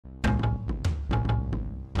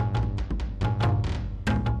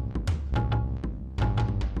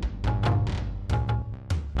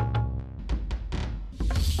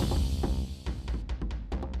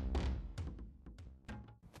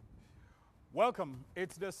Welcome.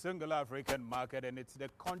 It's the single African market, and it's the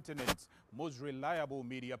continent's most reliable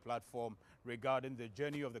media platform regarding the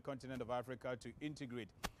journey of the continent of Africa to integrate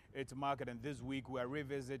its market. And this week we are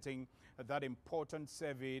revisiting that important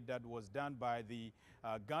survey that was done by the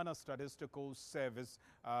Ghana Statistical Service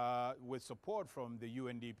with support from the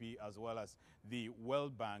UNDP as well as the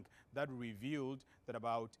World Bank, that revealed that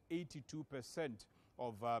about 82%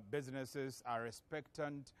 of businesses are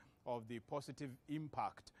expectant of the positive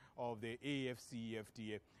impact of the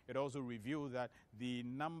AfCFTA. It also revealed that the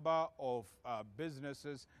number of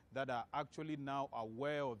businesses that are actually now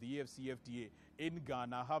aware of the AfCFTA in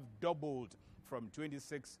Ghana have doubled from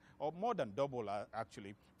 26, or more than double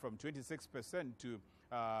actually, from 26% to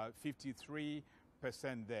 53%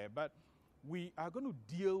 there. But we are going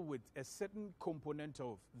to deal with a certain component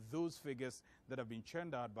of those figures that have been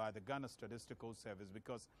churned out by the Ghana Statistical Service,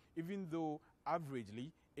 because even though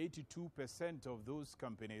averagely 82% of those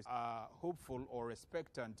companies are hopeful or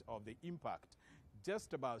expectant of the impact,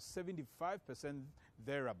 just about 75%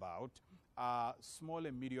 thereabout are small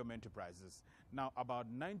and medium enterprises. Now, about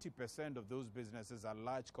 90% of those businesses are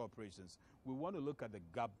large corporations. We want to look at the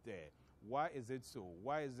gap there. Why is it so?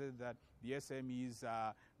 Why is it that the SMEs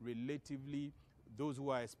are relatively, those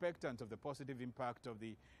who are expectant of the positive impact of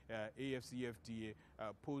the AfCFTA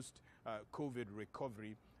post-COVID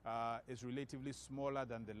recovery is relatively smaller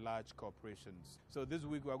than the large corporations? So this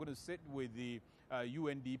week we are going to sit with the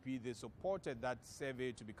UNDP. They supported that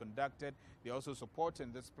survey to be conducted. They also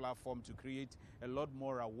supported this platform to create a lot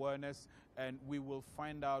more awareness, and we will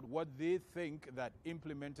find out what they think that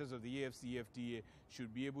implementers of the AfCFTA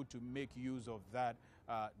should be able to make use of that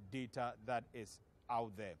data that is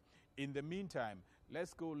out there. In the meantime,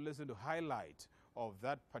 let's go listen to highlight of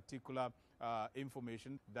that particular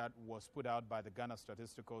information that was put out by the Ghana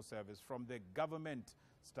Statistical Service from the government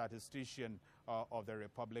statistician of the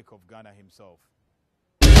Republic of Ghana himself.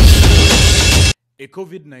 A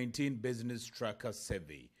COVID-19 business tracker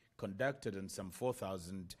survey conducted on some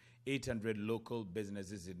 4,800 local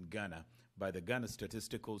businesses in Ghana by the Ghana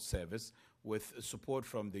Statistical Service with support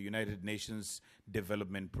from the United Nations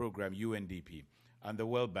Development Program, UNDP, and the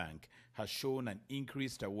World Bank has shown an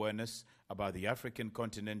increased awareness about the African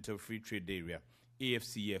Continental Free Trade Area,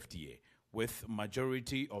 AfCFTA, with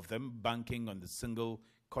majority of them banking on the single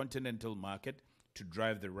continental market to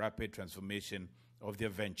drive the rapid transformation of their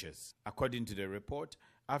ventures. According to the report,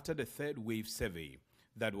 after the third wave survey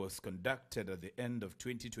that was conducted at the end of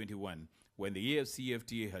 2021, when the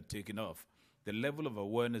AfCFTA had taken off, the level of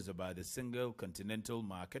awareness about the single continental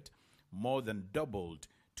market more than doubled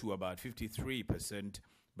to about 53%,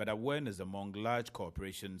 but awareness among large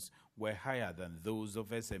corporations were higher than those of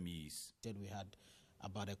SMEs. We had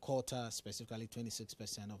about a quarter, specifically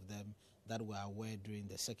 26% of them, that were aware during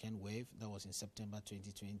the second wave. That was in September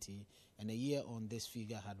 2020. And a year on, this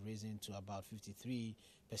figure had risen to about 53%.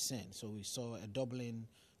 So we saw a doubling,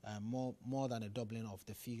 more than a doubling of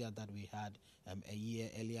the figure that we had a year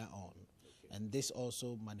earlier on. Okay. And this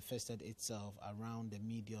also manifested itself around the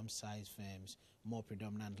medium-sized firms more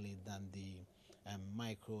predominantly than the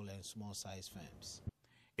micro and small-sized firms.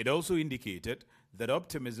 It also indicated that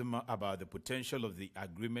optimism about the potential of the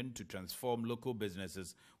agreement to transform local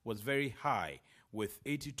businesses was very high, with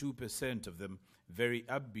 82% of them very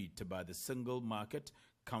upbeat about the single market,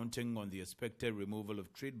 counting on the expected removal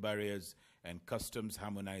of trade barriers and customs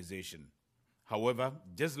harmonization. However,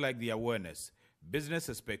 just like the awareness, business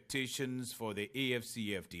expectations for the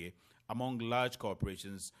AfCFTA among large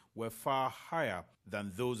corporations were far higher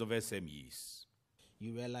than those of SMEs.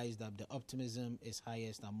 You realize that the optimism is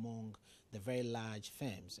highest among the very large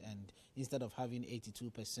firms, and instead of having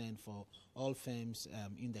 82% for all firms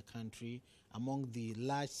in the country, among the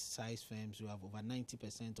large size firms, we have over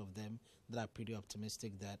 90% of them that are pretty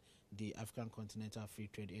optimistic that the African Continental Free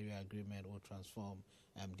Trade Area Agreement will transform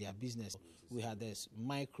their business. We had this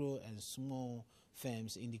micro and small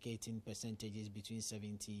firms indicating percentages between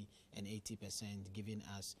 70 and 80%, giving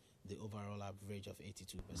us the overall average of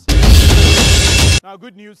 82%. Now,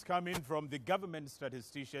 good news coming from the government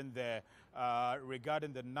statistician there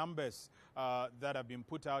regarding the numbers that have been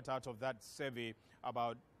put out of that survey.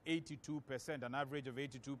 About 82%, an average of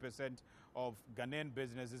 82% of Ghanaian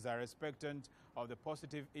businesses are expectant of the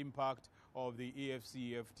positive impact of the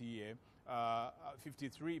AfCFTA.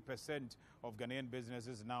 53% of Ghanaian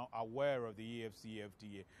businesses now aware of the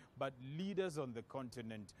AfCFTA. But leaders on the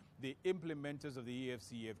continent, the implementers of the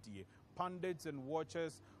AfCFTA, pundits and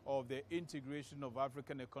watchers of the integration of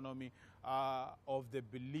African economy are of the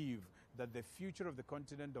belief that the future of the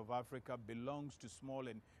continent of Africa belongs to small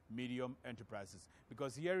and medium enterprises.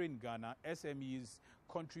 Because here in Ghana, SMEs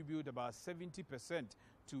contribute about 70%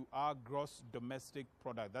 to our gross domestic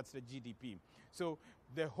product. That's the GDP. So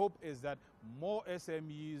the hope is that more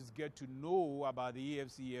SMEs get to know about the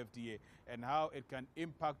AfCFTA and how it can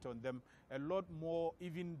impact on them a lot more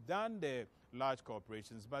even than the large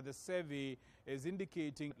corporations. But the survey is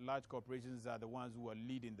indicating large corporations are the ones who are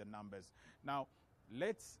leading the numbers. Now,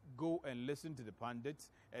 let's go and listen to the pundits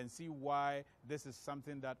and see why this is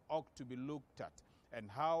something that ought to be looked at, and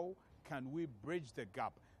how can we bridge the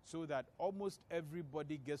gap so that almost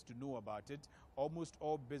everybody gets to know about it. Almost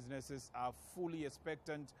all businesses are fully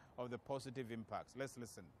expectant of the positive impacts. Let's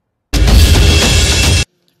listen.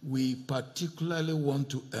 We particularly want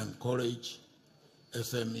to encourage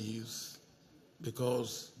SMEs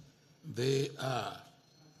because they are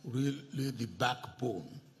really the backbone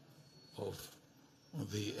of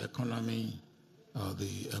the economy,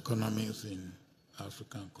 the economies in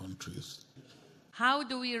African countries. How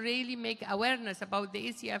do we really make awareness about the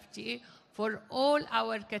AfCFTA for all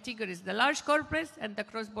our categories, the large corporates and the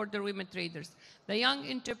cross-border women traders, the young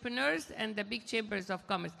entrepreneurs and the big chambers of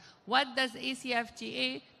commerce? What does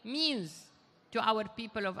AfCFTA means to our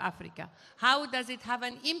people of Africa? How does it have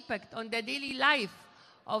an impact on the daily life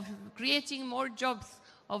of creating more jobs,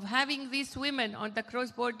 of having these women on the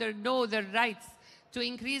cross-border know their rights, to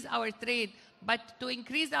increase our trade, but to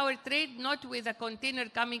increase our trade not with a container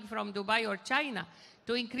coming from Dubai or China,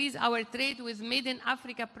 to increase our trade with made in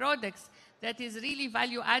Africa products that is really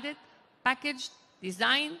value added, packaged,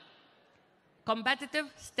 designed, competitive,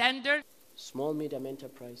 standard. Small, medium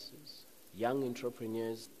enterprises, young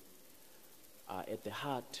entrepreneurs are at the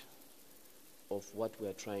heart of what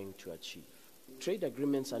we're trying to achieve. Trade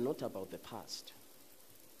agreements are not about the past.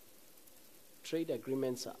 Trade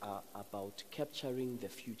agreements are about capturing the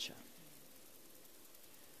future.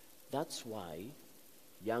 That's why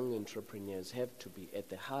young entrepreneurs have to be at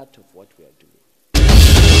the heart of what we are doing.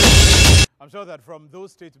 I'm sure that from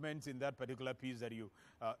those statements in that particular piece that you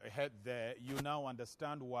had there, you now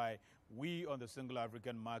understand why we on the Single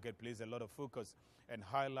African Market place a lot of focus and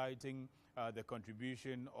highlighting the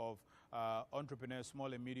contribution of entrepreneurs,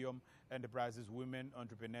 small and medium enterprises, women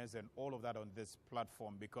entrepreneurs, and all of that on this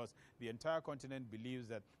platform, because the entire continent believes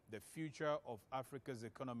that the future of Africa's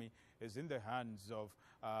economy is in the hands of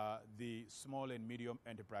the small and medium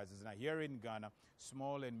enterprises. Now, here in Ghana,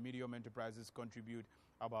 small and medium enterprises contribute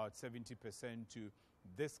about 70% to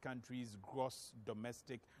this country's gross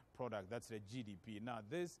domestic product. That's the GDP. Now,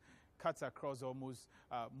 this cuts across almost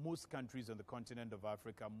most countries on the continent of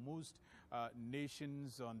Africa. Most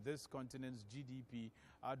nations on this continent's GDP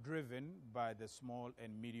are driven by the small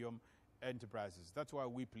and medium enterprises. That's why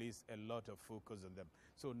we place a lot of focus on them.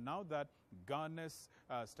 So now that Ghana's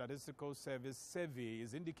Statistical Service survey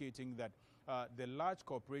is indicating that the large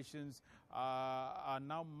corporations are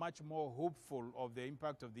now much more hopeful of the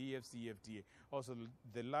impact of the AfCFTA. Also,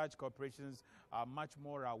 the large corporations are much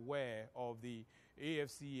more aware of the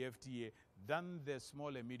AfCFTA than the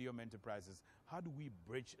small and medium enterprises. How do we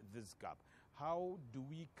bridge this gap? How do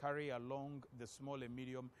we carry along the small and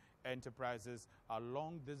medium enterprises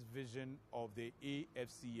along this vision of the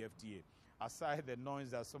AfCFTA? Aside the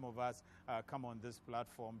noise that some of us come on this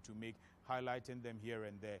platform to make, highlighting them here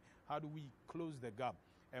and there, how do we close the gap?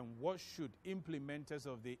 And what should implementers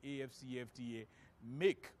of the AfCFTA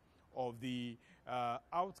make of the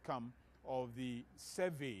outcome of the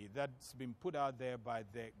survey that's been put out there by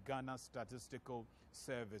the Ghana Statistical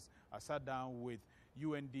Service? I sat down with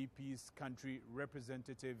UNDP's country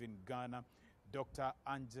representative in Ghana, Dr.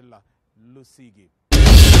 Angela Lusigi.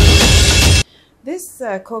 This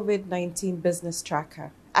COVID-19 business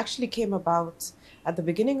tracker actually came about at the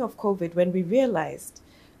beginning of COVID, when we realized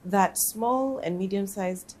that small and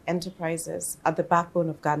medium-sized enterprises are the backbone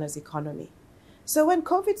of Ghana's economy. So when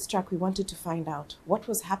COVID struck, we wanted to find out what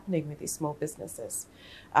was happening with these small businesses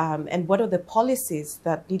and what are the policies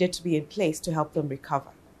that needed to be in place to help them recover.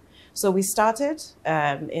 So we started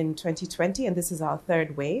in 2020, and this is our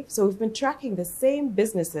third wave. So we've been tracking the same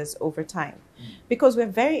businesses over time because we're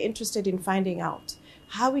very interested in finding out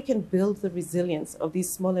how we can build the resilience of these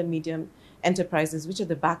small and medium enterprises, which are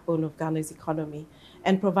the backbone of Ghana's economy,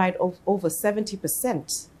 and provide over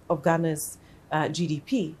 70% of Ghana's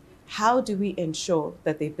GDP. How do we ensure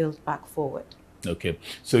that they build back forward? Okay,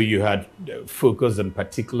 so you had focused on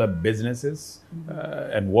particular businesses,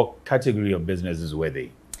 and what category of businesses were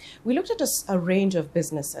they? We looked at a range of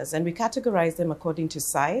businesses and we categorized them according to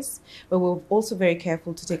size, but we were also very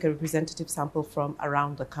careful to take a representative sample from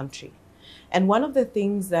around the country. And one of the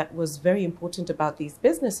things that was very important about these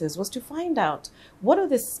businesses was to find out what are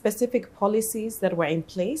the specific policies that were in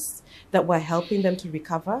place that were helping them to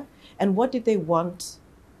recover, and what did they want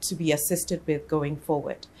to be assisted with going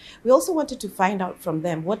forward. We also wanted to find out from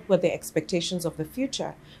them what were their expectations of the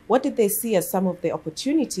future. What did they see as some of the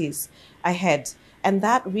opportunities ahead? And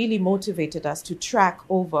that really motivated us to track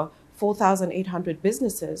over 4,800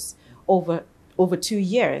 businesses over 2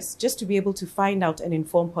 years, just to be able to find out and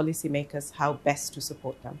inform policymakers how best to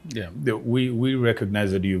support them. Yeah, we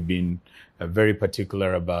recognize that you've been very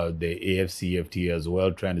particular about the AfCFTA as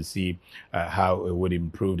well, trying to see how it would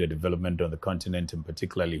improve the development on the continent, and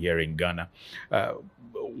particularly here in Ghana.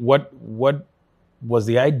 What was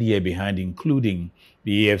the idea behind including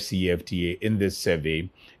the AfCFTA in this survey,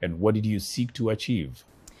 and what did you seek to achieve?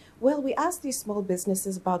 Well, we asked these small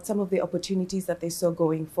businesses about some of the opportunities that they saw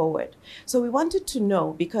going forward. So we wanted to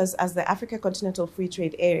know, because as the Africa Continental Free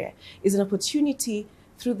Trade Area is an opportunity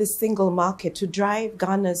through this single market to drive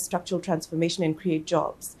Ghana's structural transformation and create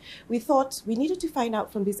jobs, we thought we needed to find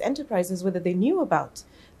out from these enterprises whether they knew about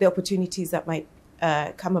the opportunities that might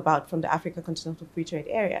come about from the Africa Continental Free Trade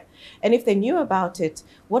Area. And if they knew about it,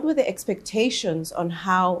 what were the expectations on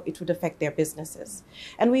how it would affect their businesses?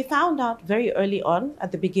 And we found out very early on,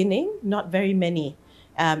 at the beginning, not very many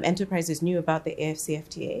enterprises knew about the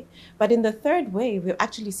AfCFTA. But in the third wave, we've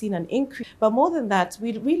actually seen an increase. But more than that,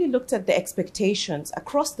 we really looked at the expectations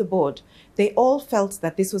across the board. They all felt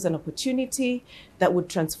that this was an opportunity that would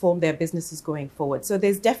transform their businesses going forward. So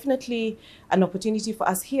there's definitely an opportunity for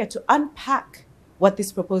us here to unpack what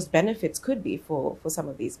these proposed benefits could be for some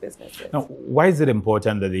of these businesses. Now, why is it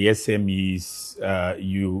important that the SMEs,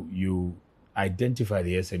 you identify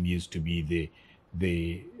the SMEs to be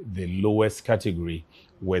the lowest category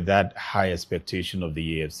with that high expectation of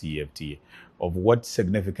the AfCFTA? Of what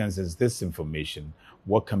significance is this information?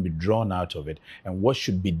 What can be drawn out of it? And what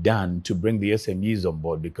should be done to bring the SMEs on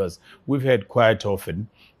board? Because we've heard quite often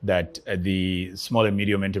that the small and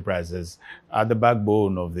medium enterprises are the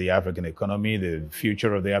backbone of the African economy, the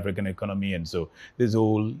future of the African economy. And so this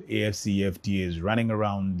whole AfCFTA is running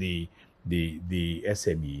around the SMEs.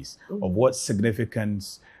 Mm-hmm. Of what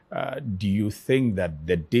significance do you think that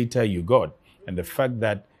the data you got and the fact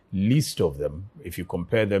that least of them, if you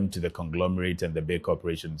compare them to the conglomerate and the big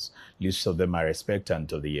corporations, least of them are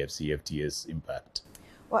expectant of the AfCFTA's impact?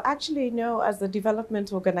 Well, actually, no, as a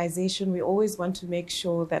development organization, we always want to make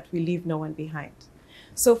sure that we leave no one behind.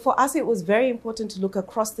 So for us, it was very important to look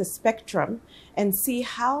across the spectrum and see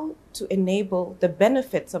how to enable the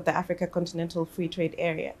benefits of the Africa Continental Free Trade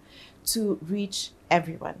Area to reach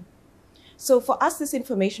everyone. So for us, this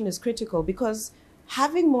information is critical because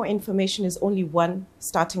having more information is only one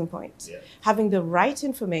starting point. Yeah. Having the right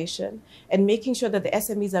information and making sure that the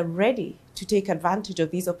SMEs are ready to take advantage of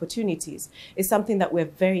these opportunities is something that we're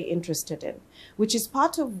very interested in, which is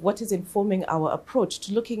part of what is informing our approach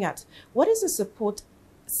to looking at what is the support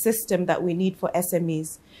system that we need for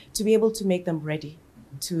SMEs to be able to make them ready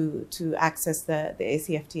to access the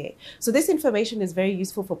AfCFTA. So this information is very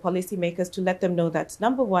useful for policymakers to let them know that,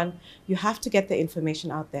 number one, you have to get the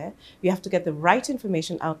information out there. You have to get the right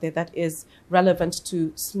information out there that is relevant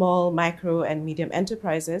to small, micro, and medium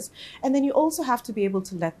enterprises. And then you also have to be able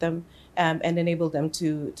to let them and enable them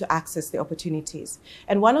to access the opportunities.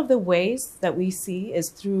 And one of the ways that we see is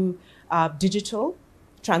through digital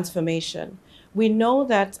transformation. We know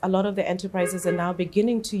that a lot of the enterprises are now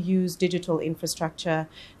beginning to use digital infrastructure.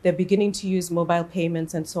 They're beginning to use mobile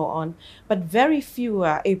payments and so on, but very few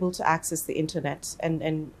are able to access the internet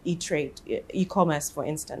and e-trade, e-commerce, for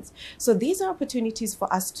instance. So these are opportunities for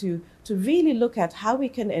us to really look at how we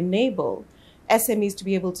can enable SMEs to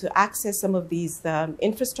be able to access some of these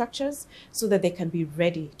infrastructures so that they can be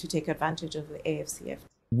ready to take advantage of the AfCFTA.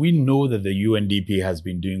 We know that the UNDP has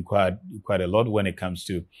been doing quite a lot when it comes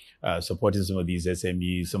to supporting some of these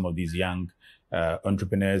SMEs, some of these young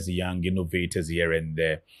entrepreneurs, young innovators here and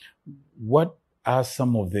there. What are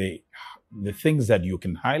some of the things that you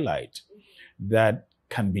can highlight that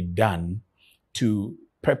can be done to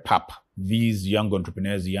prep up these young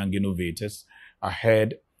entrepreneurs, young innovators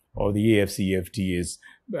ahead of the AfCFTA's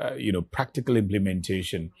practical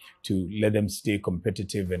implementation to let them stay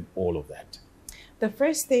competitive and all of that? The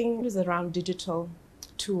first thing is around digital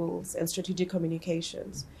tools and strategic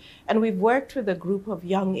communications. And we've worked with a group of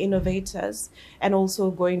young innovators and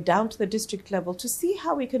also going down to the district level to see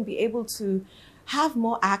how we can be able to have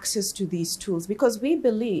more access to these tools, because we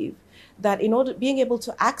believe that in order being able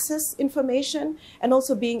to access information and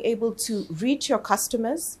also being able to reach your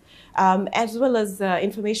customers, as well as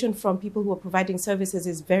information from people who are providing services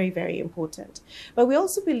is very, very important. But we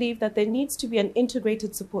also believe that there needs to be an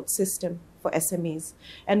integrated support system for SMEs.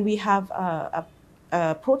 And we have a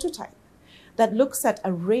prototype that looks at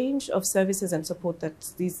a range of services and support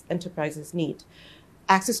that these enterprises need.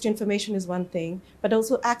 Access to information is one thing, but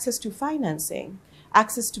also access to financing,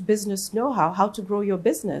 access to business know-how, how to grow your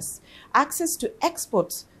business, access to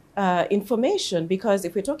export information, because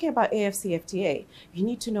if we're talking about AfCFTA, you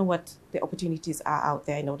need to know what the opportunities are out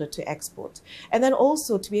there in order to export. And then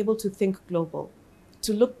also to be able to think global,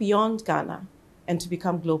 to look beyond Ghana and to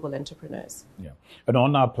become global entrepreneurs. Yeah. And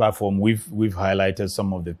on our platform, we've highlighted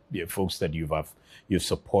some of the folks that you've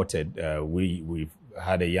supported. We've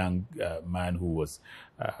had a young man who was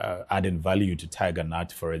adding value to tiger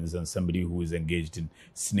nut, for instance, somebody who is engaged in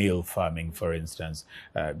snail farming, for instance,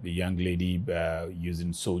 the young lady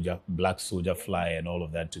using black soldier fly and all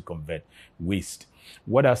of that to convert waste.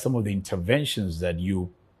 What are some of the interventions that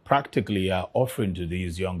you practically are offering to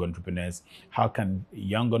these young entrepreneurs? How can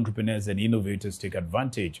young entrepreneurs and innovators take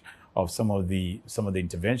advantage of some of the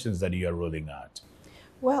interventions that you are rolling out?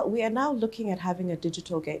 Well, we are now looking at having a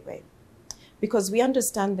digital gateway, because we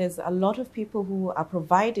understand there's a lot of people who are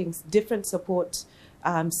providing different support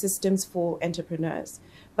systems for entrepreneurs.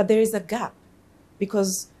 But there is a gap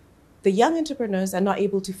because the young entrepreneurs are not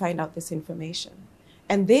able to find out this information.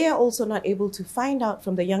 And they are also not able to find out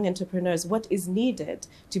from the young entrepreneurs what is needed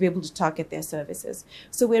to be able to target their services.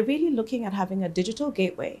 So we're really looking at having a digital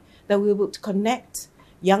gateway that will be able to connect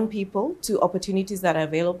young people to opportunities that are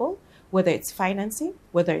available, whether it's financing,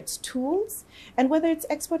 whether it's tools, and whether it's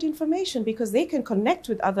export information, because they can connect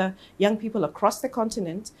with other young people across the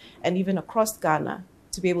continent and even across Ghana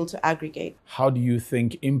to be able to aggregate. How do you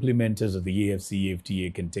think implementers of the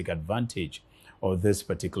AfCFTA can take advantage of this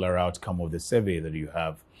particular outcome of the survey that you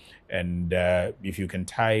have? And if you can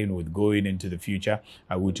tie in with going into the future,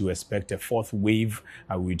 are we to expect a fourth wave?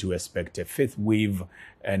 Are we to expect a fifth wave?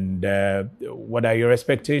 And what are your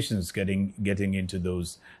expectations getting into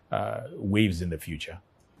those waves in the future?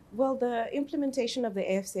 Well, the implementation of the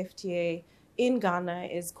AfCFTA in Ghana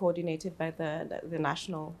is coordinated by the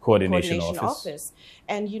National Coordination Office.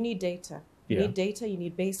 And you need data. You need data, you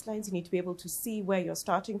need baselines, you need to be able to see where you're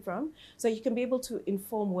starting from so you can be able to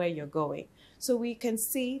inform where you're going. So we can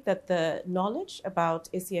see that the knowledge about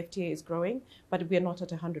AfCFTA is growing, but we're not at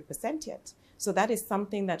 100% yet. So that is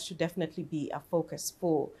something that should definitely be a focus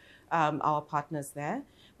for our partners there.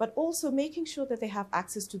 But also making sure that they have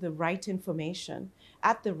access to the right information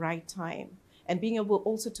at the right time and being able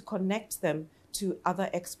also to connect them to other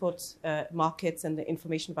export markets and the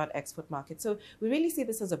information about export markets. So we really see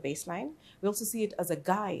this as a baseline. We also see it as a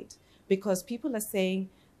guide because people are saying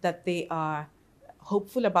that they are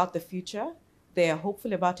hopeful about the future. They are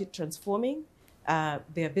hopeful about it transforming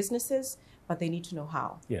their businesses, but they need to know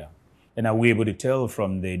how. Yeah. And are we able to tell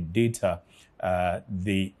from the data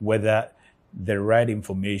whether the right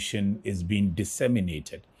information is being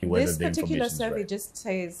disseminated? This particular survey just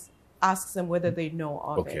asks them whether they know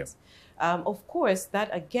of it. Of course, that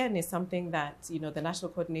again is something that the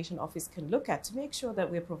National Coordination Office can look at to make sure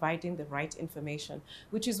that we're providing the right information,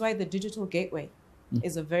 which is why the digital gateway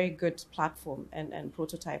is a very good platform and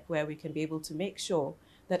prototype where we can be able to make sure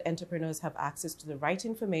that entrepreneurs have access to the right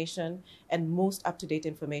information and most up-to-date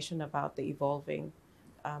information about the evolving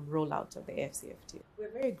rollout of the AfCFTA.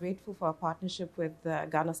 We're very grateful for our partnership with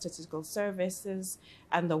Ghana Statistical Services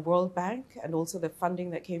and the World Bank, and also the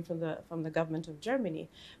funding that came from the government of Germany,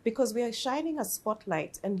 because we are shining a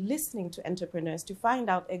spotlight and listening to entrepreneurs to find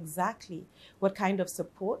out exactly what kind of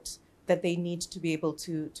support that they need to be able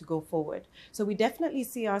to go forward. So we definitely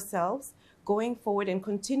see ourselves going forward and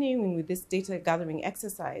continuing with this data gathering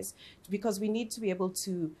exercise, because we need to be able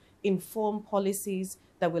to inform policies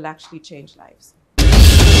that will actually change lives.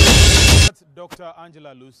 That's Dr.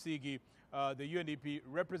 Angela Lusigi, the UNDP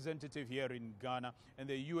representative here in Ghana, and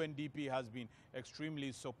the UNDP has been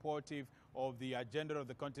extremely supportive of the agenda of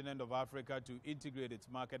the continent of Africa to integrate its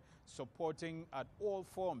market, supporting at all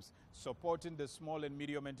forms, supporting the small and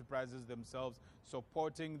medium enterprises themselves,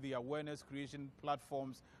 supporting the awareness creation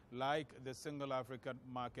platforms like the Single African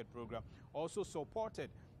Market Program, also supported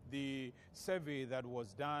the survey that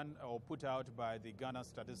was done or put out by the Ghana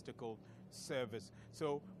Statistical Service.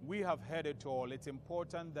 So we have heard it all. It's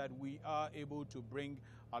important that we are able to bring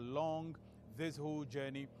along this whole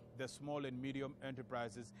journey the small and medium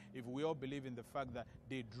enterprises, if we all believe in the fact that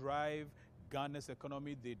they drive Ghana's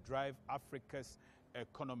economy, they drive Africa's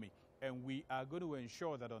economy. And we are going to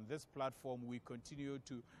ensure that on this platform we continue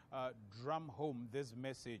to drum home this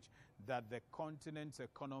message that the continent's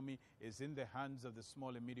economy is in the hands of the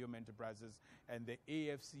small and medium enterprises, and the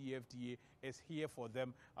AfCFTA is here for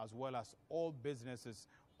them, as well as all businesses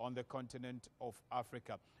on the continent of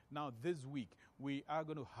Africa. Now, this week, we are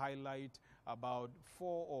going to highlight about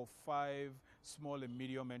 4 or 5 small and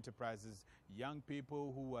medium enterprises, young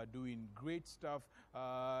people who are doing great stuff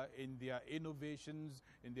in their innovations,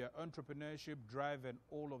 in their entrepreneurship drive and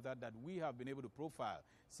all of that we have been able to profile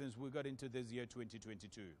since we got into this year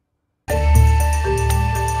 2022.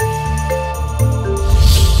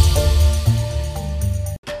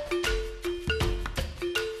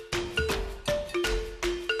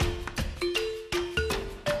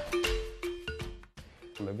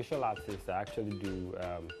 I'm a visual artist. I actually do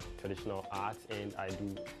traditional art and I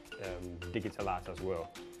do digital art as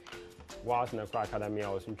well. Whilst in the Accra Academy, I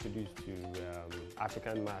was introduced to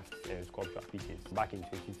African maths and sculpture pieces. Back in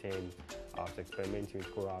 2010, I was experimenting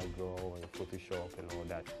with Corel Draw and Photoshop and all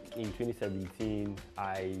that. In 2017,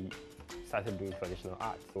 I started doing traditional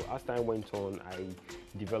art. So as time went on, I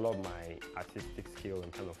developed my artistic skill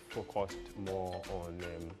and kind of focused more on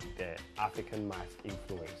the African maths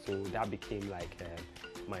influence. So that became like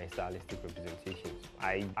my stylistic representations.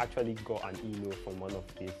 I actually got an email from one of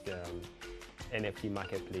these NFT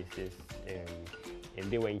marketplaces, and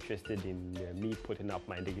they were interested in me putting up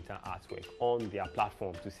my digital artwork on their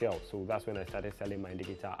platform to sell. So that's when I started selling my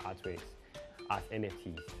digital artworks as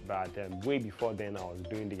NFTs. But way before then, I was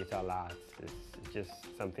doing digital art. It's just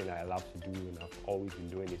something that I love to do, and I've always been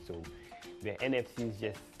doing it. So the NFTs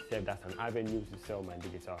just served as an avenue to sell my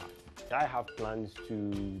digital art. I have plans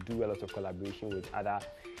to do a lot of collaboration with other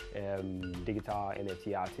digital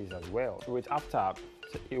NFT artists as well. With AfCFTA,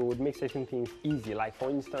 it would make certain things easy. Like for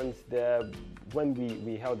instance, when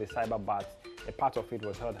we held the Cyberbat, a part of it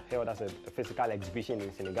was held as a physical exhibition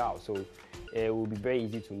in Senegal. So it would be very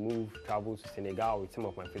easy to travel to Senegal with some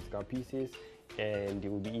of my physical pieces, and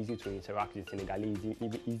it would be easy to interact with Senegalese,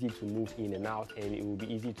 easy to move in and out, and it would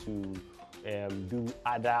be easy to do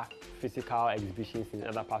other physical exhibitions in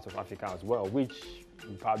other parts of Africa as well, which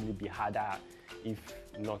would probably be harder if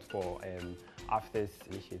not for AfCFTA's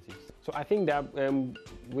initiatives. So I think that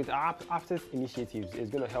with AfCFTA's initiatives, it's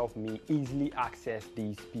going to help me easily access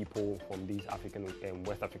these people from these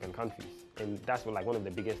West African countries. And that's like one of the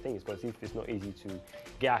biggest things, because if it's not easy to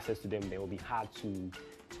get access to them, then it will be hard to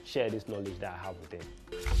share this knowledge that I have with them.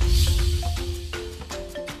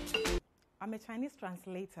 I'm a Chinese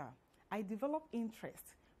translator. I develop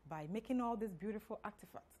interest by making all these beautiful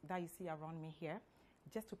artifacts that you see around me here,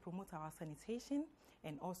 just to promote our sanitation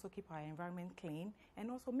and also keep our environment clean,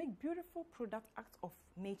 and also make beautiful product acts of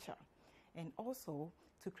nature, and also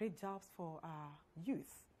to create jobs for our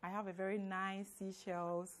youth. I have a very nice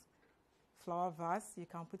seashells flower vase. You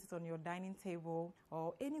can put it on your dining table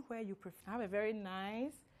or anywhere you prefer. I have a very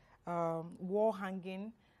nice wall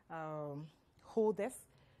hanging holders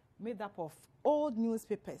made up of old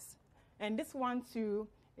newspapers. And this one too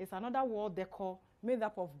is another wall decor made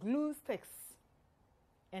up of glue sticks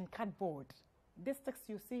and cardboard. This sticks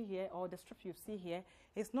you see here, or the strip you see here,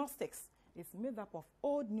 is not sticks. It's made up of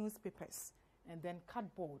old newspapers and then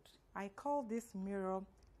cardboard. I call this mirror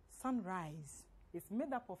Sunrise. It's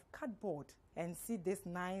made up of cardboard. And see this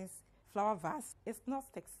nice flower vase? It's not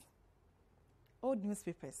sticks. Old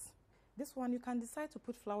newspapers. This one you can decide to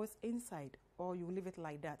put flowers inside, or you leave it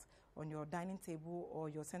like that on your dining table or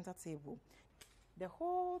your center table. The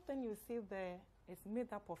whole thing you see there is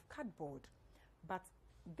made up of cardboard, but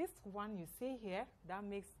this one you see here that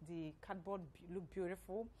makes the cardboard look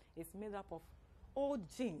beautiful is made up of old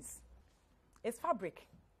jeans. It's fabric.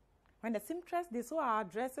 When the seamstress, they sew our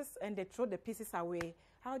dresses and they throw the pieces away,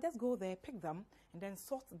 I'll just go there, pick them, and then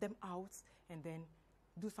sort them out, and then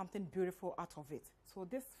do something beautiful out of it. So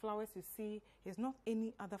these flowers you see is not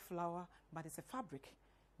any other flower, but it's a fabric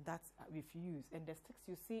that we've used. And the sticks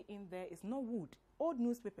you see in there is not wood, old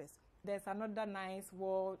newspapers. There's another nice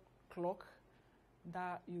wall clock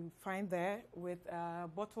that you find there with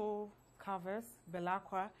bottle covers,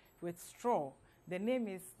 Belacqua, with straw. The name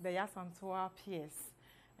is the Yasantoa Pierce.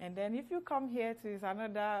 And then if you come here to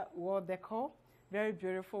another wall decor, very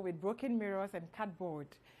beautiful, with broken mirrors and cardboard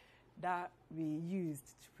that we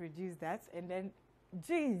used to produce that. And then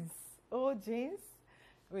jeans, old jeans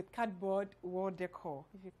with cardboard wall decor.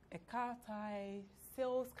 A car tie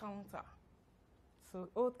sales counter. So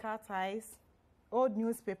old car ties, old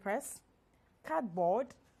newspapers, cardboard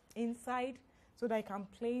inside, so that you can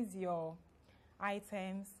place your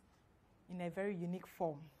items in a very unique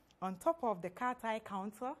form. On top of the car tie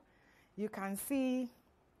counter, you can see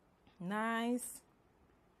nice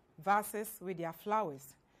vases with their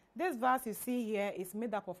flowers. This vase you see here is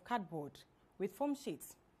made up of cardboard with foam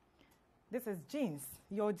sheets. This is jeans,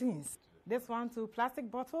 your jeans. This one too,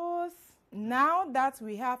 plastic bottles. Now that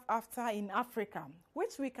we have AfCFTA in Africa,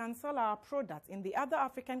 which we can sell our products in the other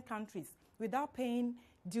African countries without paying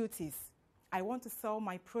duties, I want to sell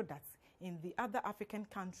my products in the other African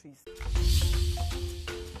countries.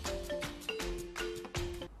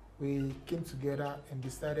 We came together and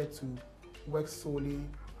decided to work solely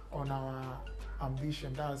on our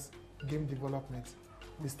ambition, that's game development.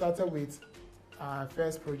 We started with our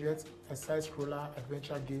first project, a side-scroller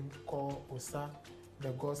adventure game called OSA, The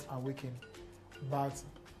Gods Awaken. But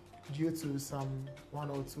due to some one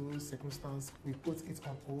or two circumstances, we put it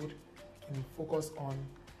on hold and focus on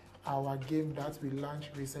our game that we launched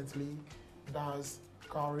recently, that's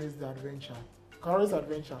Cowries the Adventure. Cowries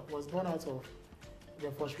Adventure was born out of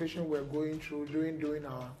the frustration we're going through doing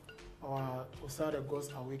our OSA The Gods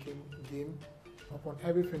Awaken game. Upon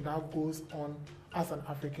everything that goes on as an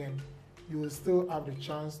African, you will still have the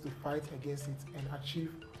chance to fight against it and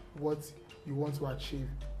achieve what you want to achieve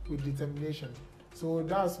with determination. So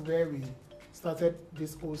that's where we started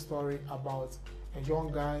this whole story about a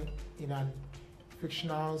young guy in a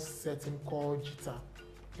fictional setting called Jita,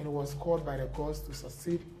 and was called by the gods to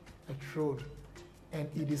succeed a throne. And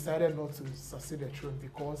he decided not to succeed a throne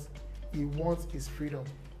because he wants his freedom.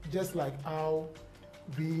 Just like how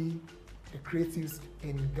we, the creatives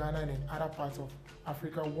in Ghana and in other parts of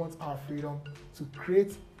Africa, want our freedom to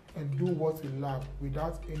create and do what we love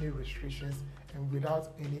without any restrictions and without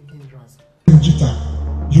any hindrance.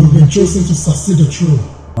 Jita, you've been chosen to succeed the throne.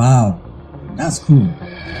 Wow, that's cool.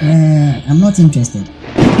 I'm not interested.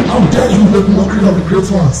 How dare you make mockery of the great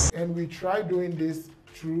ones? And we try doing this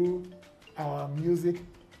through our music,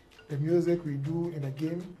 the music we do in the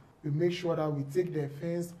game. We make sure that we take the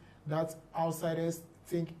things that outsiders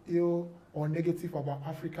think ill or negative about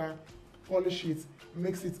Africa, polish it,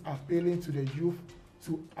 makes it appealing to the youth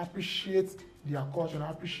to appreciate their culture and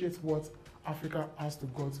appreciate what Africa has to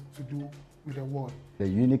God to do with the world. The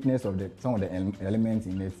uniqueness of some of the elements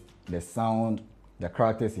in it, the sound, the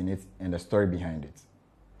characters in it, and the story behind it.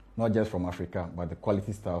 Not just from Africa, but the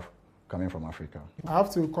quality stuff coming from Africa. I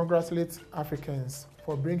have to congratulate Africans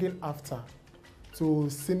for bringing AfCFTA to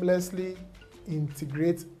seamlessly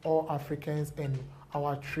integrate all Africans in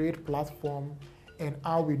our trade platform and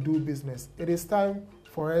how we do business. It is time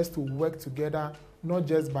for us to work together, not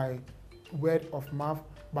just by word of mouth,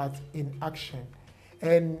 but in action.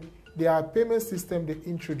 And there are payment system they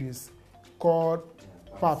introduced called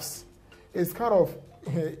PAPS. It's kind of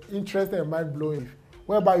interesting and mind-blowing,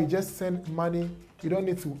 whereby you just send money, you don't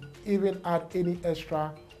need to even add any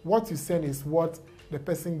extra. What you send is what the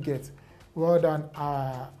person gets. Well done,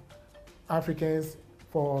 Africans,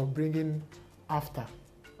 for bringing AfCFTA.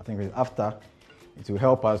 I think with AfCFTA, it will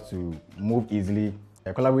help us to move easily,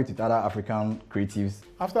 collaborate with other African creatives.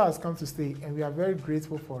 AfCFTA has come to stay, and we are very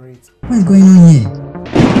grateful for it. What is going on here?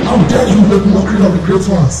 How dare you make mockery of the great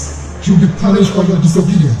ones? You'll be punished for your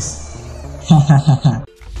disobedience.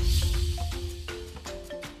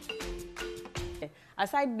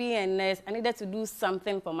 Aside being a nurse, I needed to do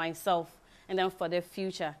something for myself and then for the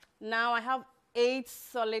future. Now I have 8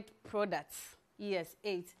 solid products. Yes,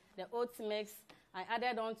 8. The oat mix, I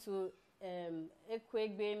added on to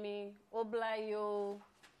Ekwegbemi, Oblayo,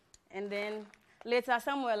 and then later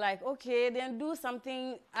some were like, okay, then do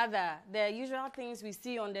something other. The usual things we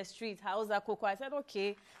see on the street, Hausa cocoa. I said,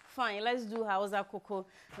 okay, fine, let's do Hausa cocoa.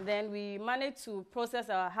 Then we managed to process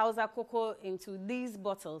our Hausa cocoa into these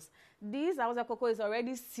bottles. This Hausa cocoa is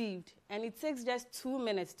already sieved, and it takes just 2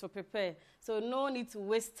 minutes to prepare, so no need to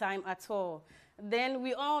waste time at all. Then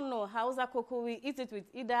we all know Hausa cocoa, we eat it with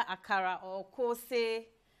either akara or kose.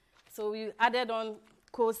 So we added on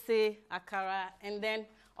kose, akara, and then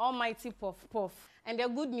almighty puff puff. And the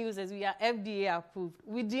good news is we are FDA approved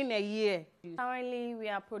within a year. Currently, we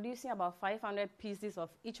are producing about 500 pieces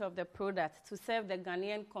of each of the products to serve the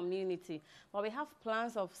Ghanaian community. But we have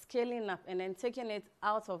plans of scaling up and then taking it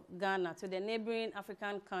out of Ghana to the neighboring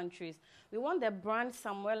African countries. We want the brand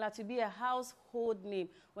Samuela to be a household name.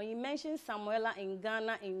 When you mention Samuela in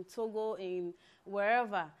Ghana, in Togo, in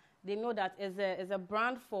wherever, they know that it's a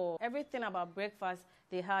brand for everything about breakfast.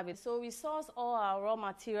 They have it. So we source all our raw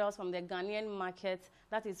materials from the Ghanaian market.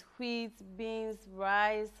 That is wheat, beans,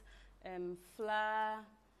 rice, flour,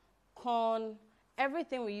 corn,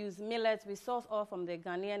 everything we use, millet, we source all from the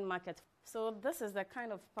Ghanaian market. So this is the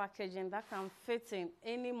kind of packaging that can fit in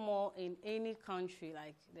any mall in any country,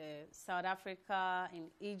 like South Africa, in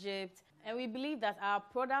Egypt. And we believe that our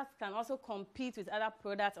products can also compete with other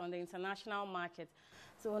products on the international market.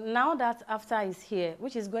 So now that AfCFTA is here,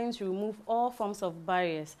 which is going to remove all forms of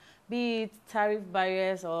barriers, be it tariff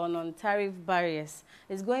barriers or non-tariff barriers,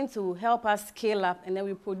 it's going to help us scale up, and then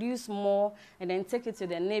we produce more and then take it to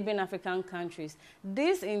the neighboring African countries.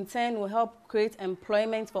 This in turn will help create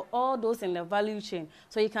employment for all those in the value chain.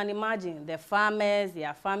 So you can imagine the farmers,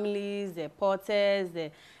 their families, the porters,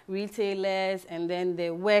 retailers, and then the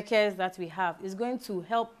workers that we have. It's going to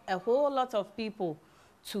help a whole lot of people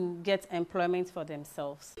to get employment for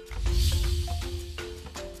themselves.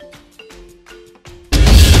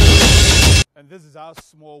 And this is our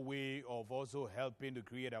small way of also helping to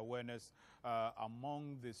create awareness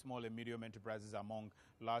among the small and medium enterprises, among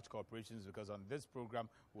large corporations, because on this program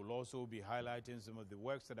we'll also be highlighting some of the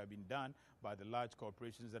works that have been done by the large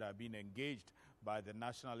corporations that have been engaged by the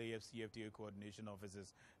national AfCFTA coordination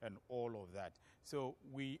offices and all of that. So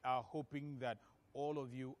we are hoping that all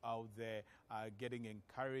of you out there are getting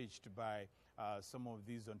encouraged by some of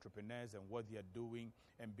these entrepreneurs and what they are doing,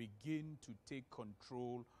 and begin to take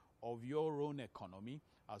control of your own economy,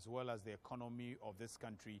 as well as the economy of this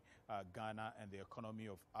country, Ghana, and the economy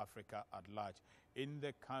of Africa at large. In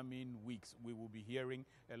the coming weeks, we will be hearing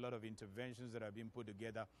a lot of interventions that have been put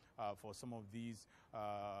together for some of these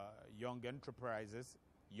young enterprises,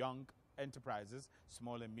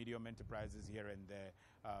 small and medium enterprises here and there,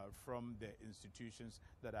 from the institutions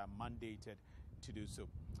that are mandated to do so.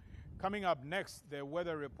 Coming up next, the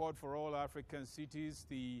weather report for all African cities,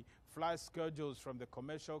 the flight schedules from the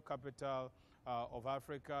commercial capital of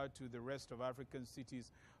Africa to the rest of African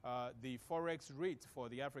cities, the forex rate for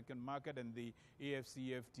the African market, and the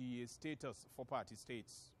AfCFTA status for party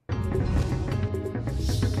states.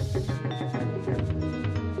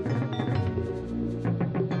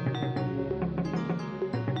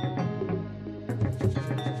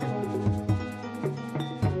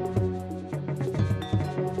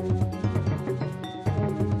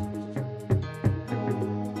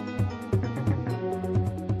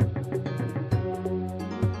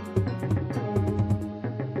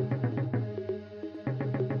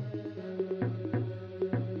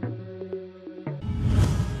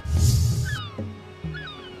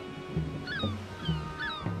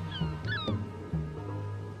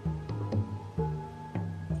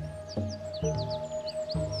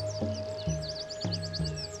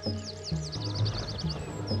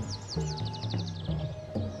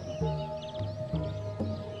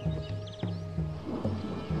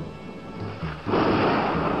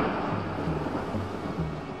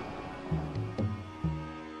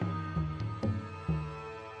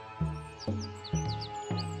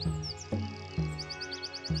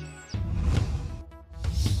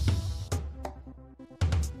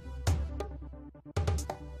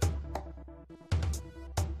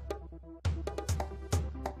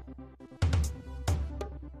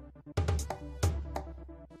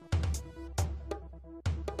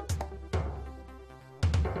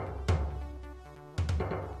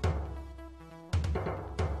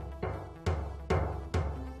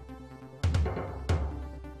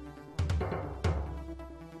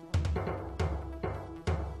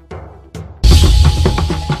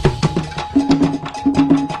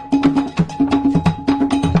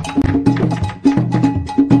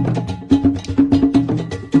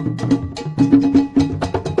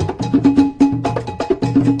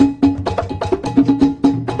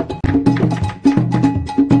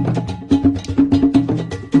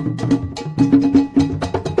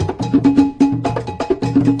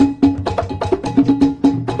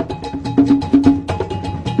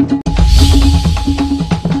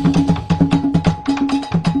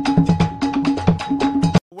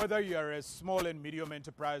 Whether you are a small and medium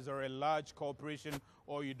enterprise or a large corporation,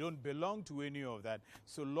 or you don't belong to any of that,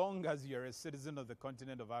 so long as you're a citizen of the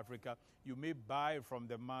continent of Africa, you may buy from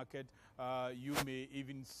the market, you may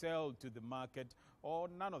even sell to the market, or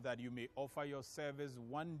none of that. You may offer your service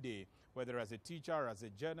one day, whether as a teacher, as a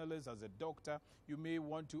journalist, as a doctor. You may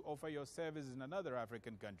want to offer your service in another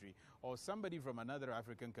African country, or somebody from another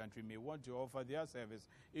African country may want to offer their service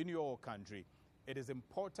in your country. It is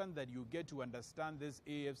important that you get to understand this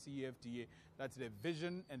AfCFTA, that's the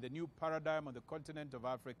vision and the new paradigm on the continent of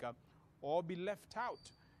Africa, or be left out.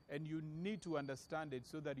 And you need to understand it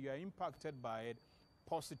so that you are impacted by it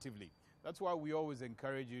positively. That's why we always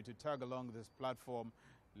encourage you to tag along this platform,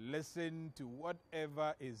 listen to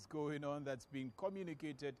whatever is going on that's being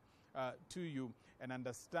communicated to you, and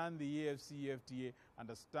understand the AfCFTA,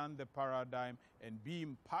 understand the paradigm, and be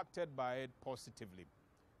impacted by it positively.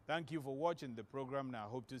 Thank you for watching the program, and I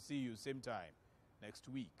hope to see you same time next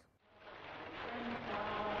week.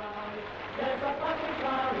 There's a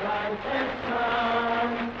particular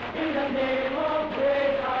righteousness in the name of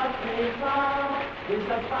great Africa. It's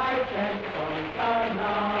a fight and conquer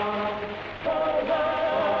now.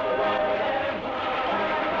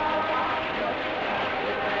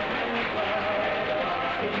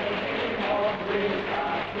 In the name of great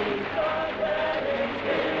Africa, there is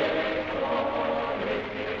victory.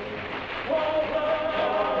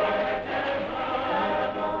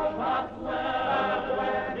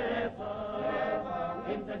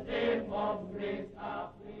 name of grace